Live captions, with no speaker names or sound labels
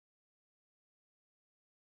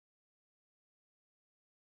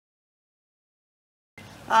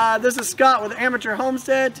This is Scott with Amateur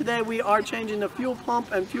Homestead. Today we are changing the fuel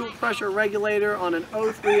pump and fuel pressure regulator on an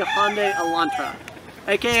 03 Hyundai Elantra,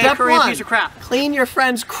 aka Step Korean one, piece of crap. Clean your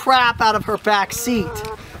friend's crap out of her back seat.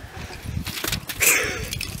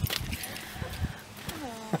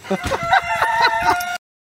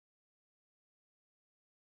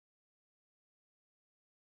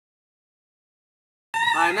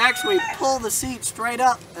 Alright, next we pull the seat straight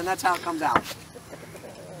up, and that's how it comes out.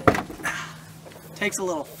 Takes a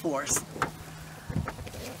little force.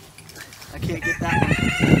 I can't get that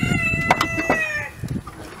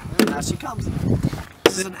one. And now she comes.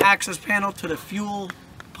 This is an access panel to the fuel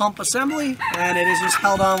pump assembly, and it is just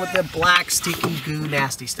held on with the black sticky goo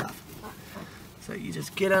nasty stuff. So you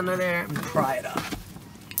just get under there and pry it up.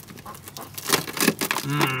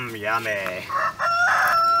 Mmm, yummy.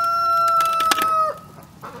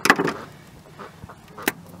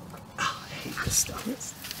 Oh, I hate this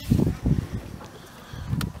stuff.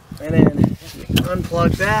 And then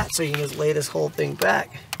unplug that so you can just lay this whole thing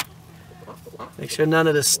back. Make sure none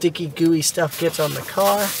of the sticky gooey stuff gets on the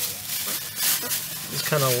car. Just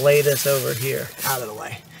kind of lay this over here out of the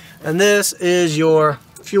way. And this is your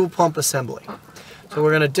fuel pump assembly. So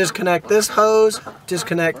we're going to disconnect this hose,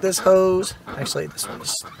 disconnect this hose. Actually, this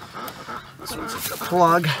one's the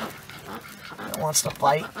plug that wants to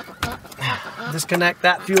bite. Disconnect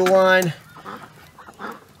that fuel line.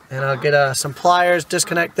 And I'll get some pliers,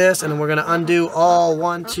 disconnect this, and then we're going to undo all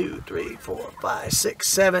 1, 2, 3, 4, 5, 6,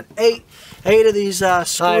 7, 8 of these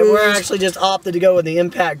screws. All right, we're actually just opted to go with the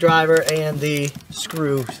impact driver and the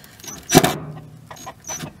screws.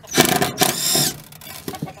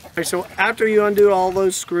 Okay, so after you undo all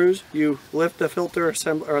those screws, you lift the filter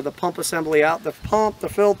assembly or the pump assembly out. The pump, the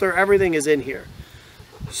filter, everything is in here.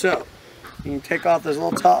 So you can take off this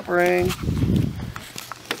little top ring.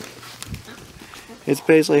 It's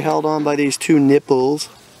basically held on by these two nipples.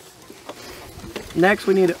 Next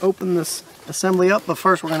we need to open this assembly up, but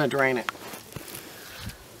first we're going to drain it.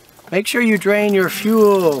 Make sure you drain your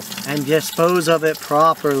fuel and dispose of it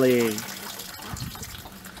properly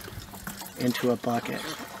into a bucket.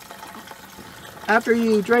 After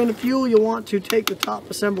you drain the fuel, you'll want to take the top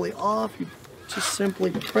assembly off. You just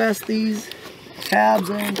simply press these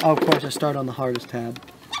tabs in. Oh, of course I start on the hardest tab.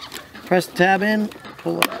 Press the tab in,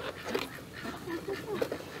 pull it up.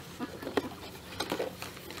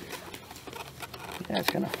 That's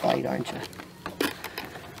gonna fight, aren't you?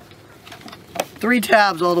 3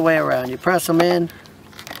 tabs all the way around. You press them in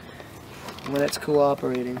when it's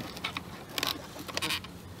cooperating.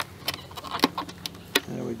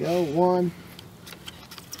 There we go. 1.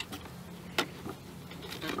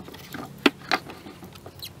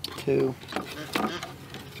 2.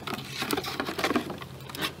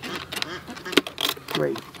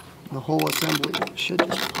 3. The whole assembly should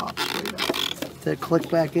just pop straight up. Did it click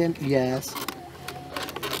back in? Yes.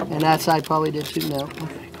 And that side probably did too. No.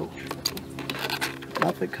 Okay, cool.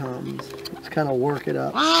 Up it comes. Let's kind of work it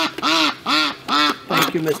up.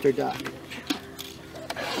 Thank you, Mr. Duck.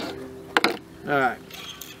 Alright.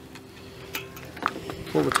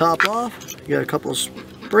 Pull the top off. You got a couple of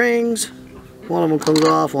springs. One of them comes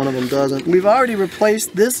off, one of them doesn't. We've already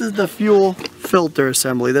replaced, this is the fuel filter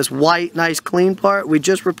assembly. This white, nice, clean part. We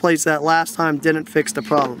just replaced that last time, didn't fix the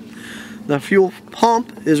problem. The fuel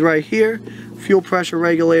pump is right here. Fuel pressure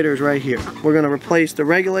regulator is right here. We're going to replace the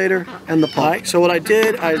regulator and the pump. Right, so what I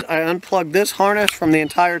did, I unplugged this harness from the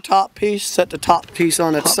entire top piece, set the top piece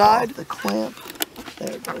on its side. The clamp.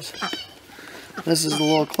 There it goes. This is the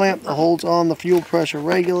little clamp that holds on the fuel pressure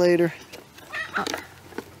regulator.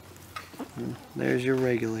 And there's your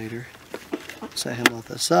regulator. Set him off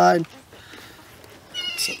the side.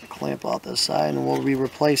 Set the clamp off the side, and we'll be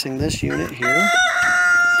replacing this unit here.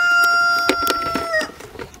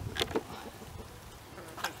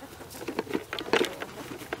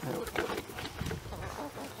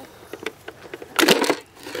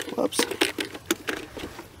 Whoops.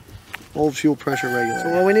 Old fuel pressure regulator. So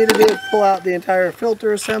what we need to do is pull out the entire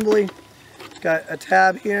filter assembly. It's got a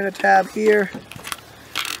tab here and a tab here.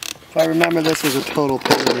 If I remember, this is a total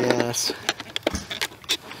pain in the ass.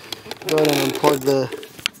 Go ahead and unplug the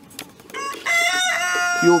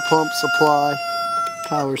fuel pump supply,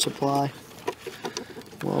 power supply,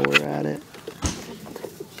 while we're at it.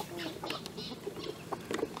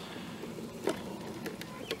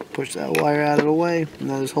 Push that wire out of the way, and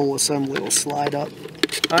then this whole assembly will slide up.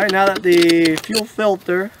 Alright, now that the fuel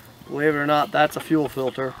filter, believe it or not, that's a fuel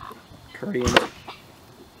filter. Korean.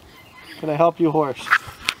 Can I help you, horse?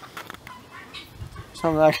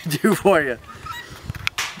 Something I can do for you.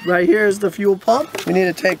 Right here is the fuel pump. We need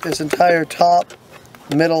to take this entire top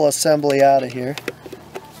middle assembly out of here.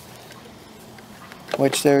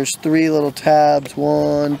 which there's 3 little tabs,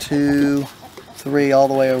 1, 2, 3 all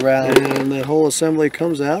the way around, and that whole assembly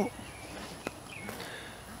comes out.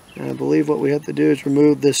 And I believe what we have to do is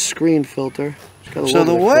remove this screen filter. So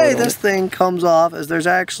the way this thing comes off is there's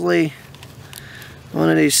actually one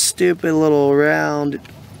of these stupid little round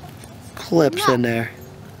clips in there,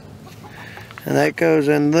 and that goes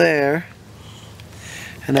in there,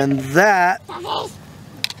 and then that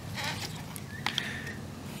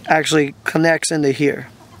actually connects into here,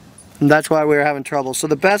 and that's why we were having trouble. So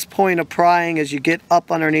the best point of prying is you get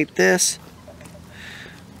up underneath this,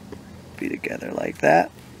 be together like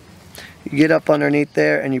that. You get up underneath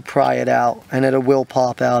there and you pry it out, and it will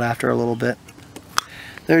pop out after a little bit.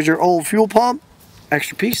 There's your old fuel pump,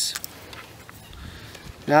 extra piece.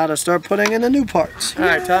 Now to start putting in the new parts.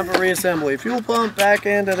 Alright, time for reassembly. Fuel pump back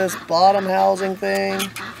into this bottom housing thing.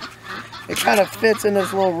 It kind of fits in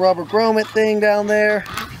this little rubber grommet thing down there.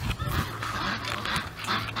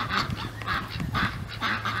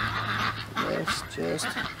 This just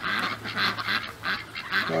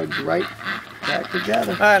plugs right back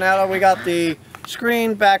together. Alright, now that we got the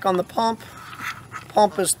screen back on the pump,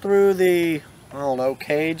 pump is through the, I don't know,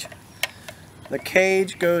 cage. The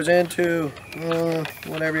cage goes into,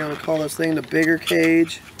 whatever you want to call this thing, the bigger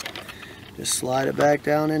cage. Just slide it back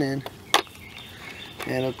down and in,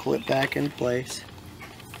 and it'll clip back in place.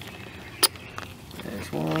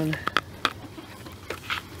 There's one.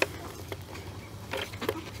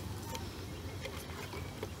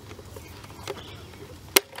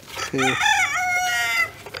 Two.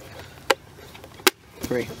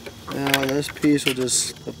 3. Now this piece will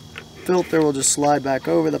just, the filter will just slide back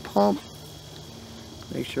over the pump.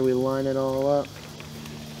 Make sure we line it all up.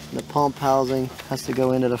 The pump housing has to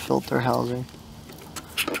go into the filter housing.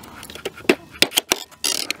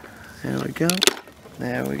 There we go.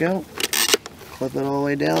 There we go. Clip it all the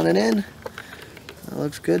way down and in. That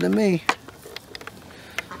looks good to me.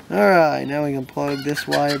 Alright, now we can plug this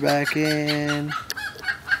wire back in.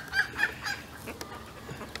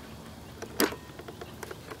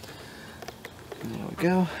 There we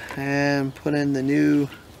go. And put in the new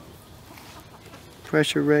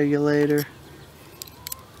pressure regulator.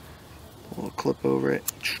 We'll clip over it.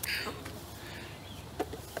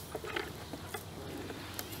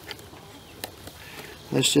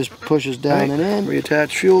 This just pushes down and in. Reattach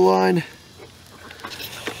fuel line.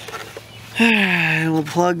 And we'll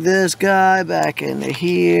plug this guy back into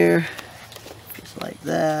here. Just like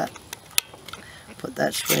that. Put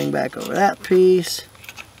that string back over that piece.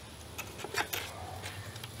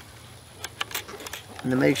 And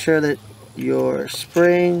to make sure that your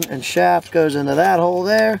spring and shaft goes into that hole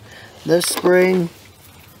there, this spring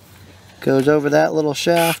goes over that little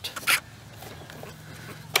shaft.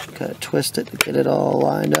 Gotta twist it to get it all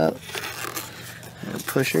lined up and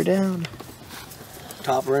push her down.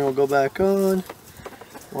 Top ring will go back on.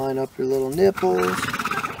 Line up your little nipples.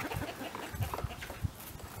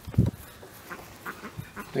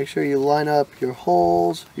 Make sure you line up your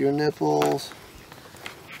holes, your nipples.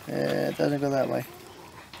 It doesn't go that way.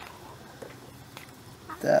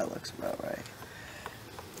 That looks about right.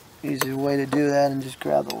 Easiest way to do that, and just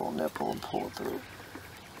grab the little nipple and pull it through.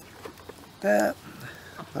 That.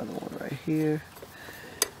 Another one right here.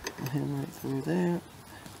 And right through that.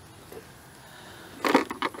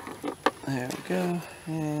 There we go.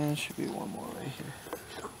 And should be one more right here.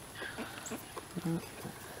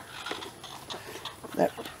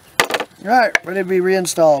 There. Alright, ready to be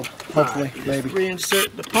reinstalled. Hopefully, maybe.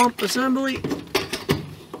 Reinsert the pump assembly.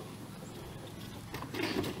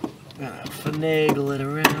 Finagle it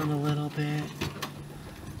around a little bit.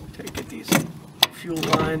 Try to get these fuel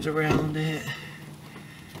lines around it.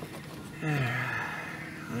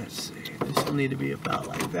 Let's see, this will need to be about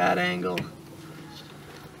like that angle.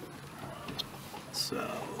 So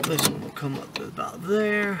this one will come up to about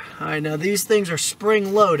there. Alright, now these things are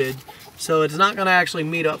spring loaded, so it's not going to actually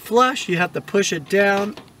meet up flush. You have to push it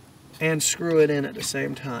down and screw it in at the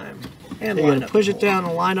same time. And you're going to push it down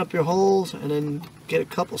and line up your holes, and then get a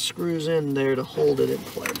couple screws in there to hold it in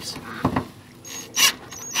place.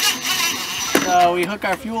 So we hook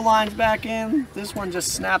our fuel lines back in. This one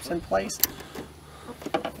just snaps in place.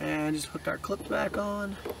 And just hook our clips back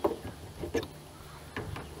on.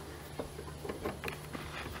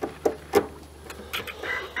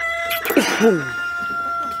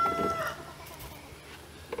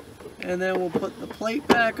 And then we'll put the plate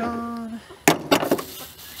back on.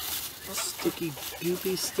 Sticky,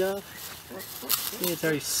 goopy stuff. See, it's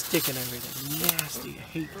already sticking everything. Nasty. I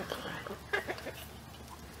hate it.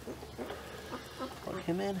 Plug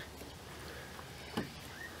him in.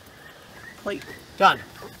 Plate. Done.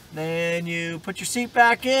 Then you put your seat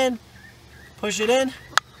back in. push it in.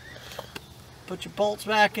 Put your bolts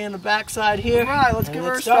back in the backside here. All right, let's give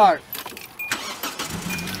her a start.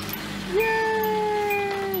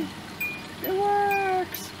 Yay! It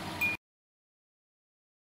works.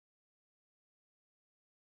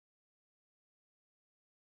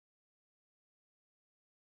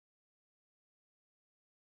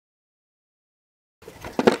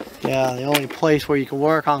 Yeah, the only place where you can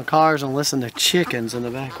work on cars and listen to chickens in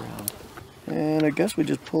the background. And I guess we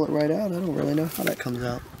just pull it right out. I don't really know how that comes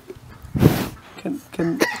out.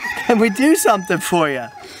 Can we do something for you?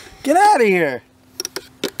 Get out of here.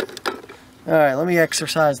 All right, let me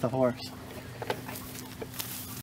exercise the horse.